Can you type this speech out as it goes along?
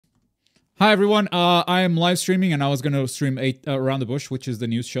Hi everyone, I am live streaming and I was going to stream Around the Bush, which is the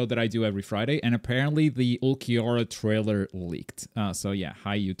news show that I do every Friday, and apparently the Ulquiorra trailer leaked. So yeah,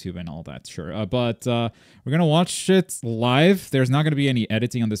 hi YouTube and all that, sure. But we're going to watch it live. There's not going to be any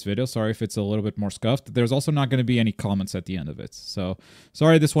editing on this video. Sorry if it's a little bit more scuffed. There's also not going to be any comments at the end of it. So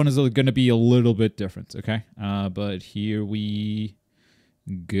sorry, this one is going to be a little bit different, okay? But here we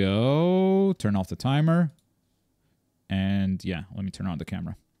go. Turn off the timer. And yeah, let me turn on the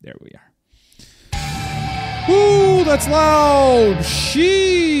camera. There we are. Ooh, that's loud!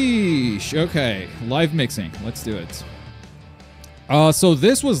 Sheesh! Okay, live mixing. Let's do it. So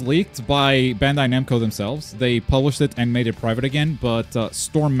this was leaked by Bandai Namco themselves. They published it and made it private again, but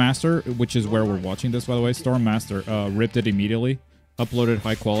Stormmaster, which is where we're watching this, by the way, Stormmaster ripped it immediately, uploaded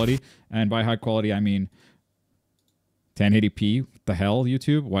high quality, and by high quality, I mean 1080p. What the hell,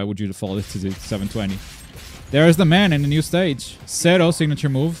 YouTube? Why would you default it to 720? There's the man in the new stage. Zero signature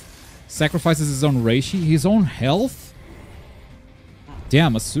move. Sacrifices his own reishi, his own health?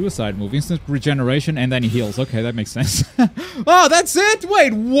 Damn, a suicide move. Instant regeneration, and then he heals. Okay, that makes sense. Oh, that's it?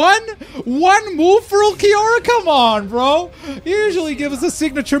 Wait, one move for Ulquiorra? Come on, bro. You usually give us a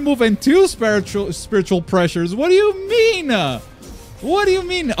signature move and two spiritual pressures. What do you mean? What do you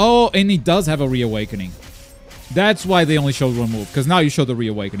mean? Oh, and he does have a reawakening. That's why they only showed one move, because now you show the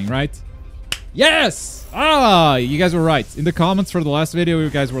reawakening, right? Yes! Ah, you guys were right. In the comments for the last video, you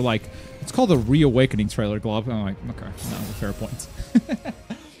guys were like, it's called a reawakening trailer, Globku. I'm like, okay, no, fair point.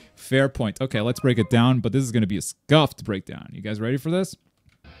 Fair point. Okay, let's break it down, but this is going to be a scuffed breakdown. You guys ready for this?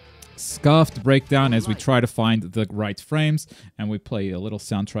 Scuffed breakdown as we try to find the right frames, and we play a little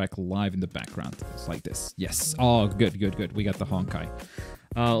soundtrack live in the background. It's like this. Yes. Oh, good, good, good. We got the Honkai.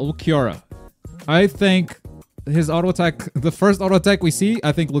 Ulquiorra. I think his auto attack, the first auto attack we see,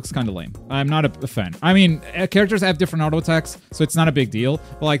 I think looks kind of lame. I'm not a fan. I mean, characters have different auto attacks, so it's not a big deal.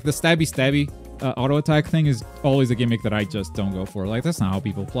 But like the stabby auto attack thing is always a gimmick that I just don't go for. Like, that's not how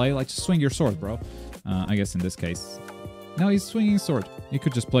people play. Like, just swing your sword, bro. I guess in this case. No, he's swinging his sword. He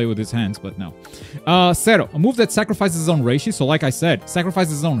could just play with his hands, but no. Zero, a move that sacrifices his own reishi. So like I said,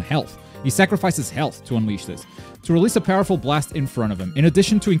 sacrifices his own health. He sacrifices health to unleash this. To release a powerful blast in front of him. In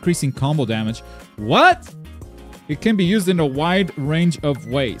addition to increasing combo damage. What? It can be used in a wide range of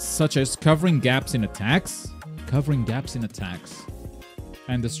ways, such as covering gaps in attacks,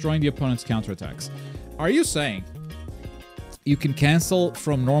 and destroying the opponent's counterattacks. Are you saying you can cancel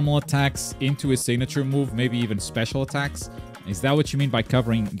from normal attacks into his signature move, maybe even special attacks? Is that what you mean by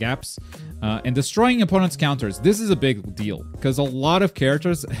covering gaps? And destroying opponent's counters. This is a big deal, because a lot of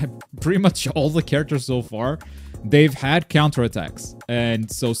characters, pretty much all the characters so far, they've had counterattacks. And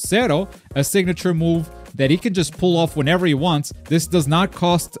so Zero, a signature move that he can just pull off whenever he wants. This does not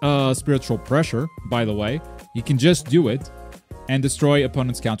cost spiritual pressure, by the way. He can just do it and destroy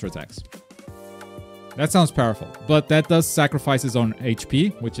opponent's counterattacks. That sounds powerful, but that does sacrifice his own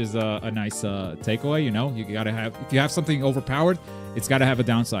HP, which is a nice takeaway, you know? You gotta have, if you have something overpowered, it's gotta have a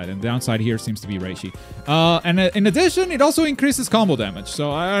downside, and the downside here seems to be reishi. And in addition, it also increases combo damage,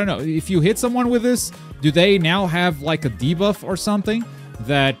 so I don't know, if you hit someone with this, do they now have like a debuff or something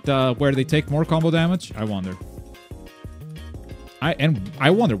that where they take more combo damage? I wonder. I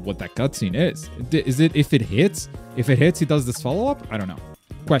wonder what that cutscene is. Is it if it hits? If it hits, he does this follow-up? I don't know.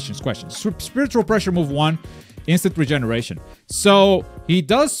 Questions. Spiritual pressure move 1, instant regeneration. So he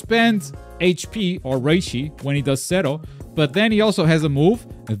does spend HP or reishi when he does Zero, but then he also has a move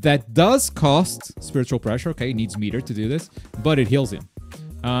that does cost spiritual pressure. Okay, he needs meter to do this, but it heals him.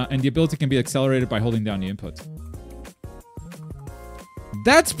 And the ability can be accelerated by holding down the input.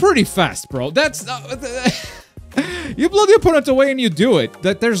 That's pretty fast, bro. That's you blow the opponent away and you do it.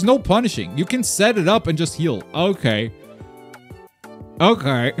 There's no punishing. You can set it up and just heal. Okay.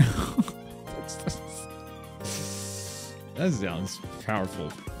 Okay. That sounds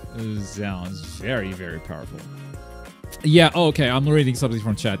powerful. It sounds very, very powerful. Yeah, okay, I'm reading something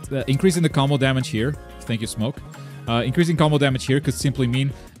from chat. Increasing the combo damage here. Thank you, Smoke. Increasing combo damage here could simply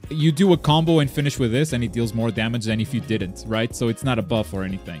mean you do a combo and finish with this and it deals more damage than if you didn't, right? So it's not a buff or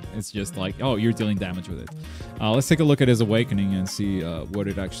anything. It's just like, oh, you're dealing damage with it. Let's take a look at his awakening and see what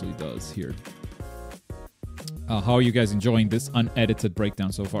it actually does here. How are you guys enjoying this unedited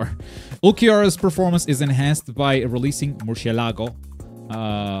breakdown so far? Ulquiorra's performance is enhanced by releasing Murcielago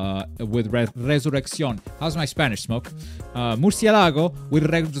with Resurrection. How's my Spanish, Smoke? Murcielago with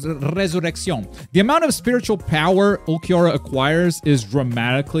Resurrection. The amount of spiritual power Ulquiorra acquires is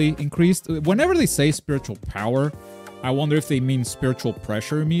dramatically increased. Whenever they say spiritual power, I wonder if they mean spiritual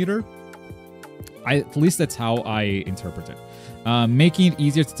pressure meter. At least that's how I interpret it. Making it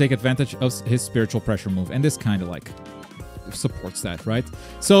easier to take advantage of his spiritual pressure move. And this kind of like supports that, right?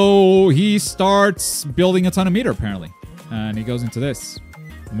 So he starts building a ton of meter, apparently. And he goes into this.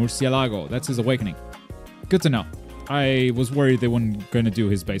 Murcielago. That's his awakening. Good to know. I was worried they weren't going to do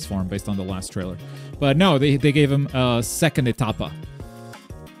his base form based on the last trailer. But no, they gave him a second etapa.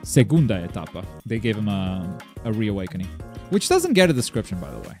 Segunda etapa. They gave him a reawakening. Which doesn't get a description,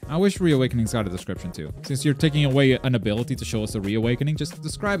 by the way. I wish reawakening's got a description too. Since you're taking away an ability to show us a reawakening, just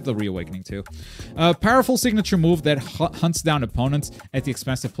describe the reawakening too. Powerful signature move that hunts down opponents at the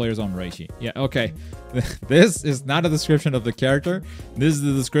expense of players' own Reishi. Yeah, okay. This is not a description of the character. This is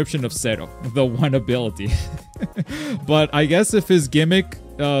the description of Zero, the one ability. But I guess if his gimmick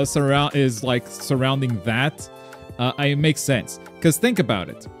is like surrounding that, it makes sense. Because think about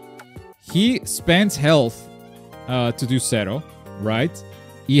it. He spends health to do Zero, right?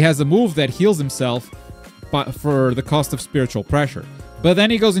 He has a move that heals himself for the cost of spiritual pressure. But then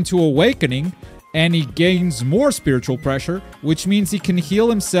he goes into Awakening, and he gains more spiritual pressure, which means he can heal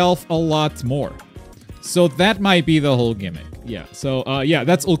himself a lot more. So that might be the whole gimmick. Yeah, so yeah,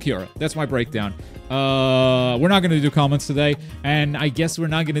 that's Ulquiorra. That's my breakdown. We're not going to do comments today, and I guess we're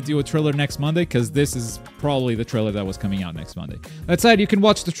not going to do a trailer next Monday, because this is probably the trailer that was coming out next Monday. That said, you can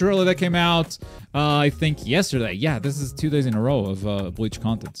watch the trailer that came out, I think, yesterday. Yeah, this is 2 days in a row of Bleach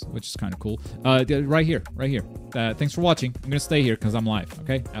content, which is kind of cool. Right here. Thanks for watching. I'm going to stay here because I'm live,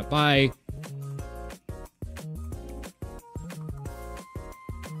 okay? Bye.